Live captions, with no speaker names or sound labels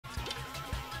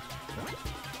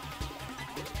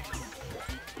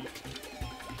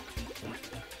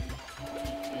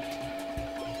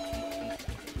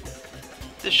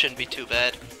This shouldn't be too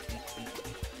bad.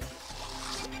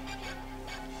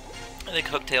 I think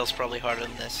Hooktail's probably harder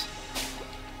than this.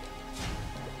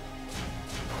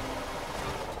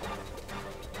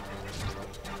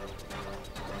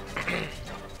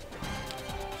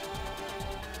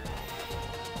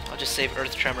 I'll just save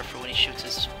Earth Tremor for when he shoots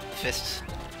his fists.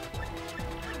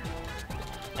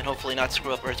 And hopefully not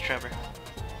screw up Earth Tremor.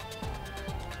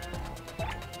 Do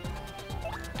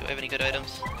I have any good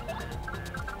items?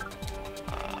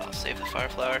 I'll save the Fire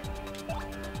Flower.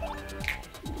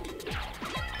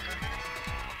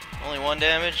 Only 1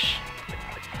 damage.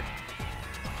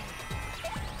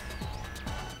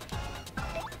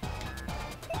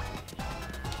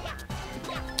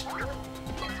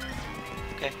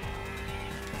 Okay.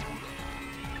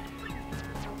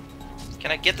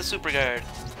 Can I get the Super Guard?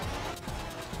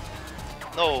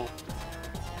 No.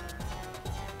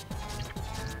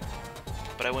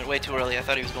 But I went way too early. I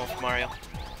thought he was going for Mario.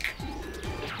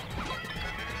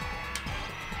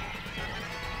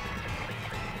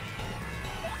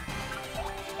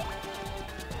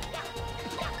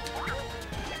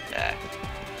 Ah.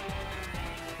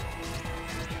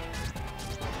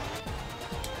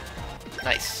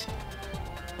 Nice.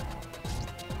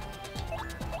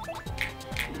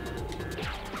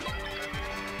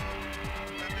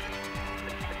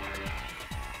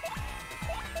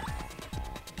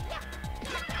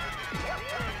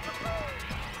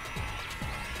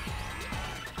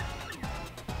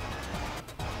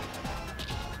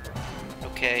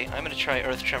 Okay, I'm gonna try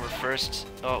Earth Tremor first.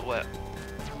 Oh, what?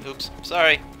 Oops,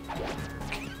 sorry.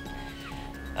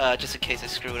 Just in case I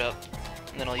screw it up.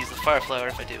 And then I'll use the Fire Flower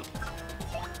if I do.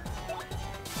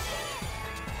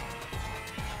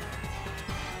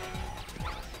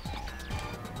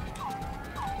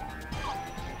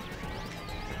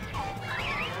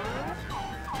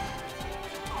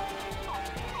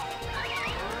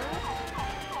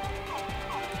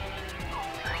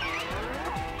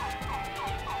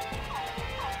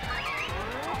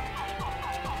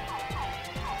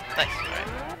 Nice, alright.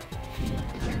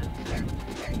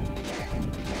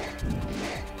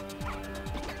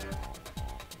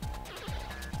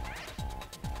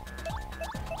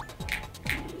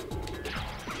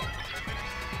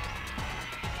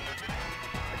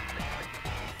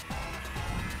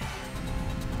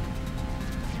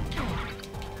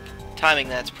 Timing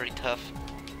that's pretty tough.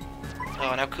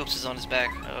 Oh, now Koops is on his back.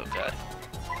 Oh god.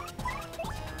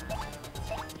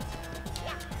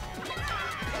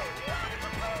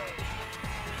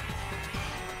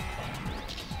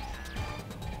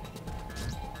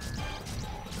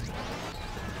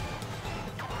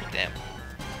 Damn.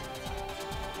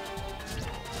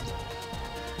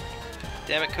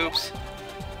 Damn it, Koops.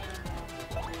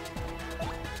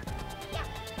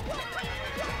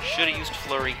 Should've used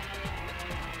Flurry.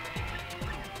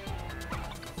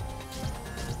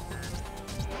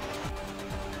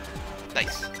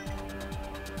 Nice.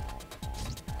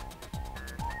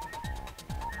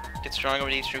 Get stronger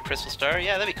with each true Crystal Star?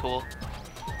 Yeah, that'd be cool.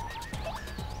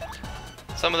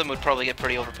 Some of them would probably get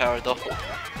pretty overpowered though.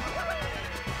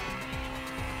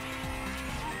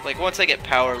 Like, once I get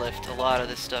Power Lift, a lot of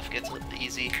this stuff gets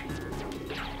easy.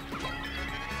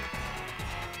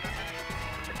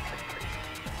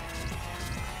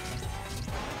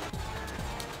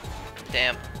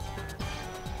 Damn.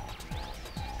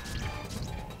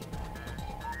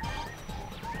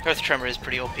 Earth Tremor is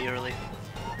pretty OP early.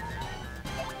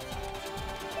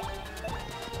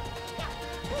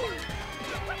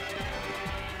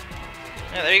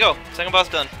 Yeah, there you go. Second boss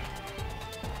done.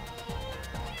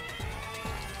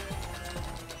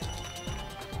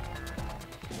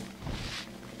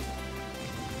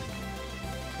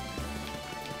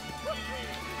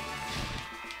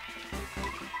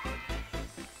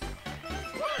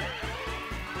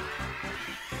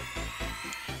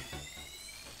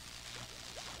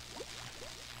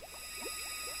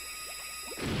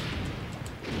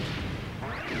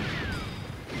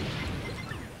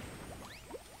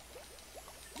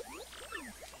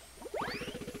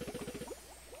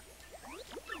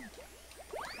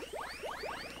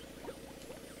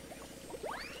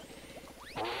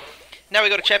 Now we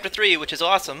go to Chapter 3, which is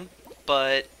awesome,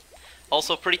 but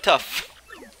also pretty tough.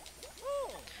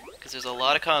 Because there's a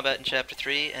lot of combat in Chapter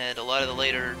 3, and a lot of the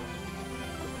later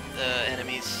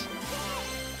enemies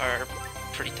are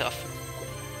pretty tough.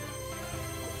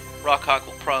 Rockhawk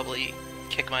will probably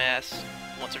kick my ass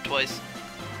once or twice.